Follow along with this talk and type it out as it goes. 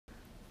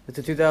It's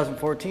a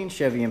 2014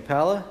 Chevy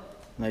Impala.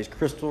 Nice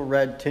crystal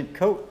red tint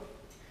coat.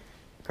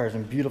 Car's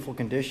in beautiful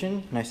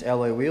condition. Nice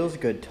alloy wheels,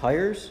 good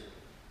tires.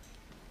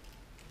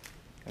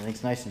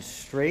 Everything's nice and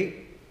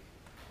straight.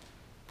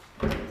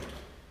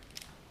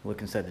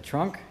 Look inside the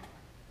trunk.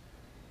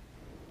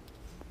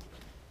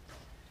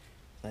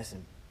 Nice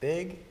and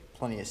big,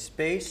 plenty of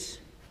space.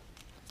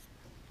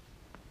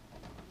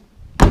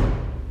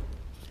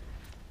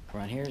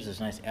 Around here is this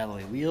nice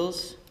alloy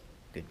wheels,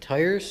 good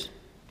tires.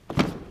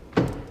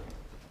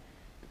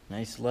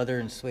 Nice leather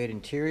and suede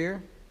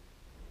interior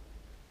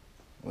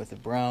with a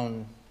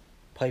brown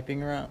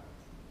piping around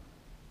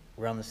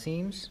the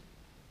seams.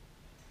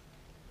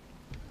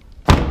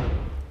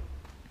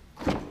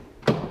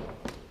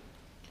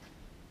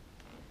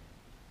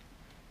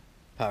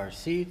 Power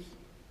seats.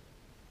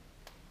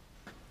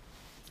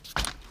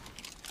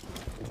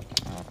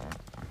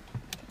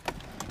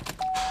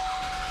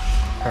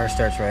 Car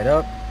starts right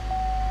up.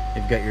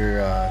 You've got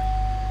your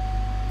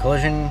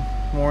collision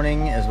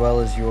warning as well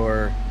as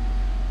your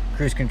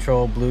cruise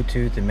control,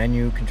 Bluetooth, and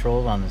menu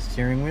control on the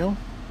steering wheel.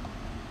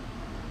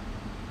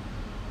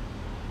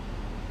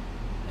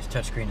 Nice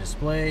touchscreen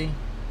display,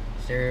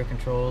 stereo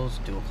controls,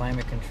 dual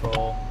climate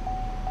control,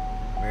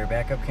 rear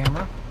backup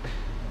camera.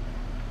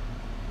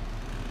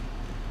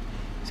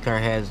 This car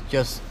has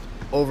just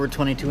over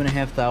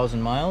 22,500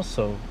 miles,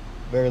 so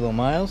very low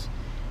miles.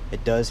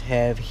 It does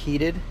have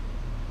heated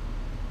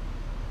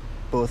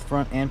both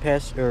front and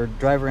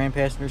driver and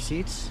passenger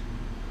seats.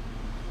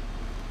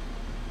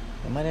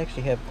 It might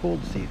actually have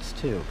cooled seats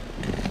too.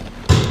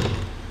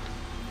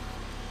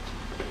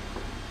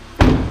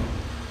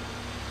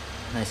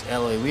 Nice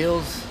alloy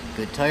wheels,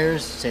 good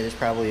tires. Say there's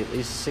probably at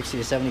least 60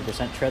 to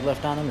 70% tread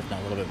left on them, if not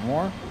a little bit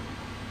more.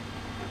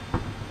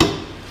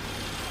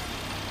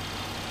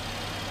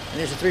 And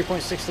there's a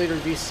 3.6 liter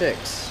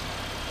V6.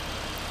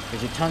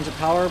 Gives you tons of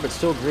power, but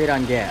still great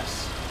on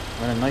gas.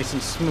 Running nice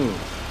and smooth.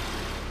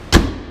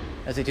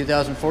 That's a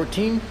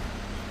 2014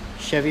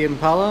 Chevy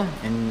Impala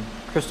in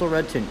crystal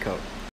red tint coat.